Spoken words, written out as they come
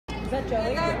that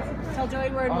Joey? Tell Joey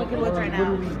we're in Wicked Woods right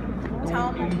now.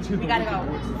 Tell him we gotta go.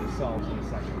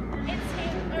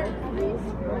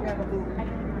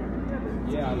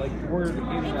 Yeah, like we're in,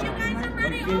 If you guys are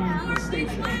ready, in the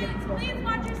station. please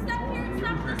watch your step here and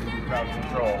stop for stairs. Crowd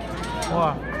control.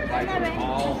 What?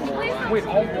 Wait,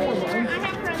 all 4 lines? I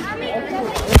have friends.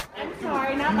 I'm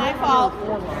sorry, not my fault. We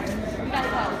gotta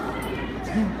go.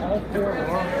 All 4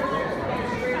 lines.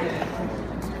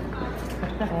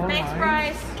 Thanks,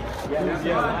 Bryce.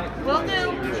 Yeah. Will do.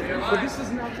 But this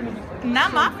is not going to be...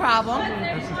 Not my problem.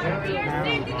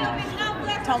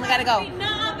 Tell him we gotta go.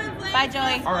 Bye,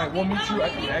 Joey. All right, we'll meet you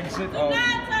at the exit of... Do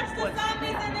not touch the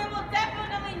zombies and they will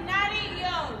definitely not eat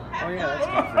you. Oh, yeah, that's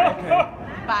good. Okay.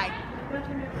 Bye.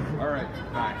 All right,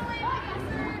 bye.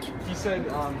 He said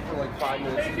for like 5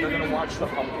 minutes, they're going to watch the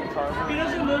pumpkin carver. He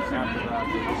doesn't listen. After that,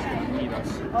 they're just going to meet us.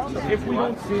 So if we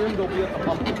don't see him, they'll be at the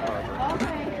pumpkin carver.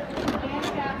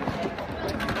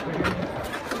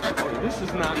 Okay, this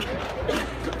is not...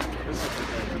 This is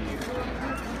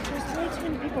There's way too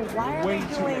many people.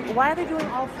 Why are they doing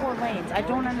all 4 lanes? I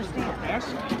don't understand.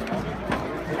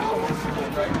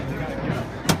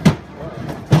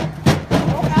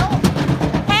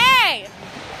 Hey!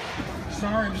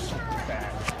 Sorry, I'm just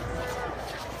bad.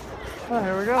 Oh,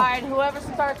 here we go. All right, whoever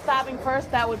starts stopping first,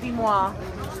 that would be moi.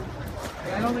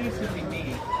 I don't think it's going to be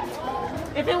me.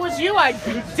 If it was you, I'd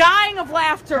be dying of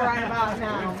laughter right about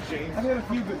now. I've had a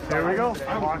few good... Here we go.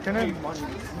 Walking in. I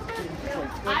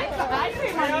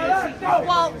paid money to see.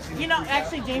 Well, you know,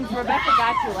 actually, James, Rebecca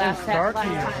got you last time.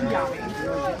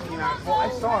 Well, I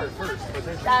saw her first, but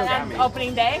then she still got me.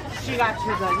 Opening day, she got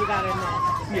you good. You got her in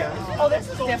there. Yeah. Oh, this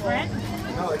is different.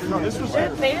 No, this was...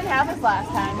 They didn't have this last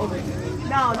time.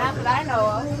 No, not that I know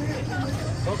of.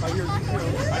 Oh, I hear Mike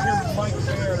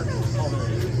there.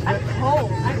 I'm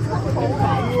cold. I'm so cold.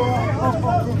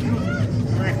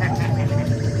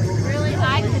 Really,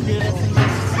 I can do this in my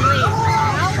sleep.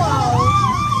 Hello.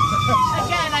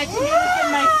 Again, I can do this in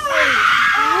my sleep.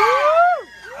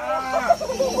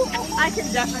 I can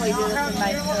definitely do this in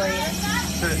my sleep.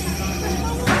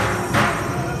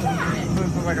 This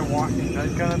is like a Walking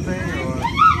Dead kind of thing, or what?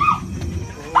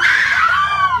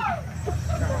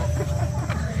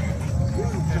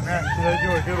 Should I do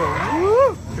a good one?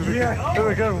 Woo! Do a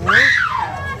good woo?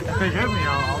 If they give me,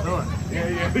 I'll do it.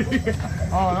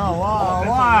 Yeah. Oh no! Wow!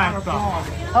 What?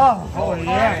 Oh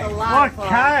yeah! What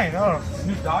kind? Oh.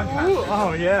 New dog house.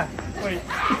 Oh yeah. Wait,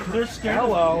 they're scared.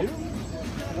 Hello.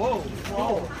 Whoa.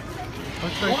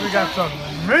 Looks like we got some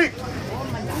meat.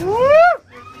 Woo!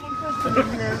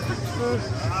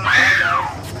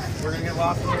 We're gonna get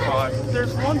lost in the fog.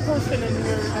 There's one person in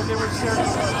here and they were scared.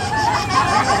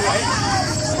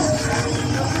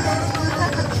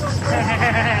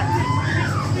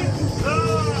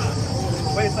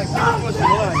 Wait, it's like plus 1.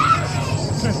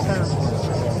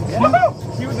 Yeah.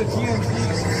 He was a TNT.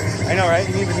 I know, right?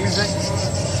 You need the music.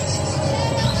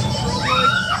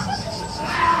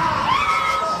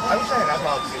 I wish I had that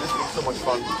policy. This would be so much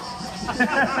fun.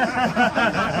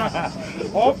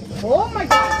 Oh my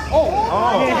God! Oh,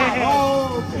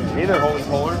 okay. Hey there, Holy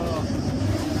Polar.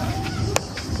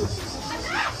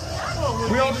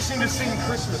 We all just need to sing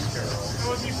Christmas carols.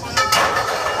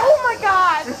 Oh my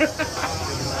God!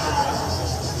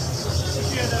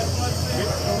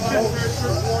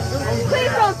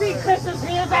 Please don't sing Christmas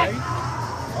music.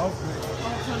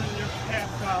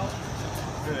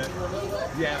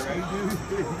 Yeah, right, dude?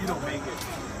 You don't make it.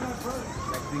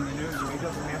 Next thing you know, you wake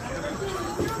up and have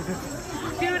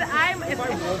to... Dude, I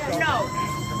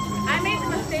made the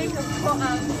mistake of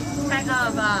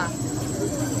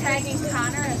tagging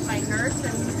Connor as my nurse,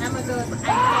 and Emma goes, I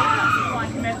can't want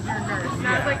him as your nurse. And I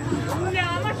was like, no,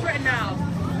 I'm not sure now.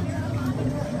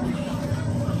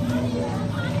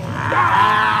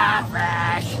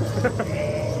 Fresh.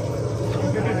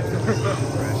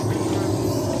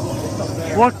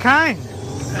 What kind?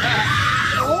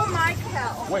 Oh my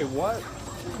cow. Wait, what?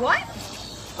 What?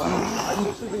 I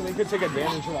just think they could take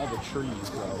advantage of all the trees,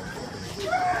 though.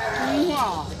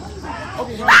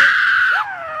 Okay, so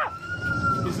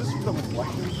is this the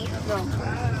reflection? No.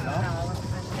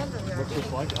 What's this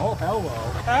like? Oh, hello.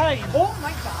 Hey! Oh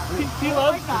my God. He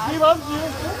loves you.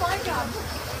 Oh my God.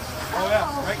 Oh, yeah,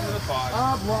 right into the fog.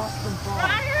 I'm lost in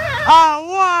fog. Oh,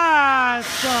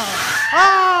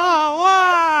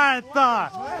 what the?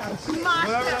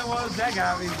 Whatever that was, that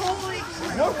got me. holy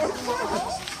crap.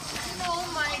 Oh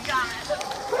my God.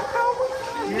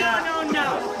 No.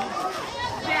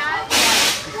 Dad.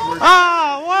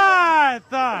 What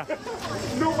the?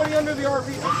 Nobody under the RV.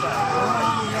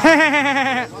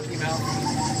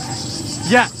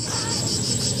 Yes.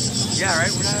 Yeah,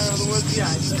 right? We're not out of the woods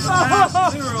yet.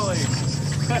 Literally.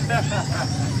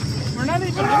 We're not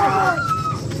even there.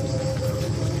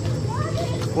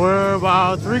 We're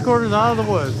about 3/4 out of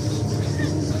the woods.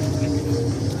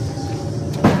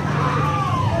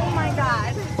 Oh my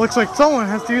god. Looks like someone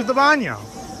has to use the baño.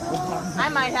 I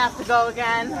might have to go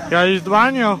again. Gotta use the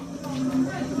baño.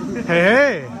 Hey,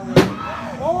 hey.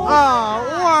 Oh,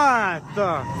 what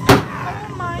the?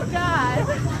 Oh my god.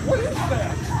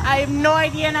 I have no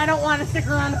idea and I don't want to stick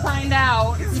around to find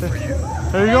out.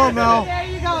 There you go, Mel. There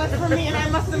you go. It's for me and I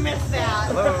must have missed that.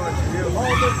 Hello, it's you.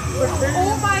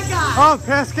 Oh my god. Oh,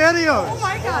 Pescadios. Oh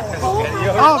my god. Oh my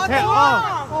god. Oh, What's Pe- wrong?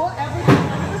 Oh, everything.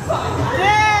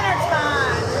 Dinner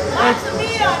time. Lots of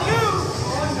meat on you.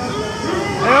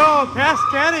 Oh,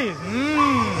 Pescadis.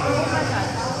 Mmm.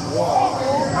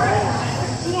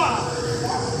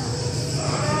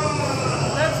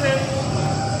 That's it.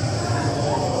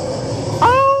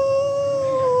 Oh.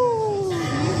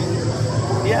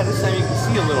 Yeah, this time you can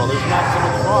see a little. There's not so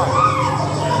much fog.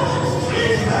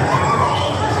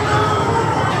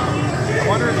 I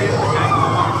wonder if the end of the night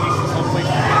we'll want to take you someplace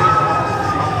to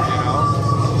you know?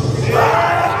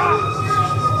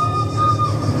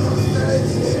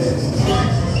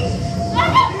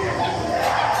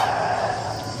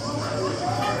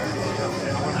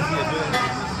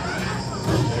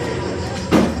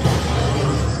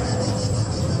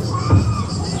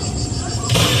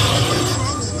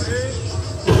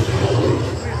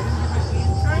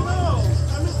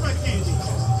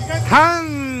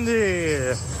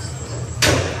 Candy.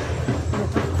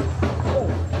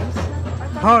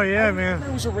 Oh yeah, man.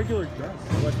 It was a regular death.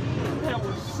 That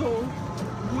was so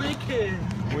wicked.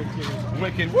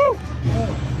 Wicked. Woo!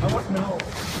 I want to know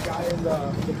the guy in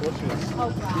the bushes. Oh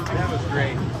god. That was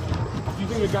great. Do you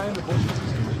think the guy in the bushes is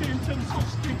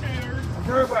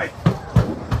everybody?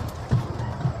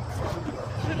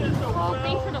 Well,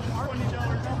 thanks for the water.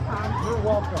 You're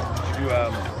welcome. You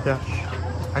Yeah,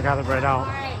 I got it right out.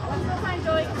 Alright, let's go find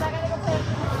Joey because I gotta go play.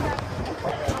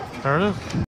 There it is.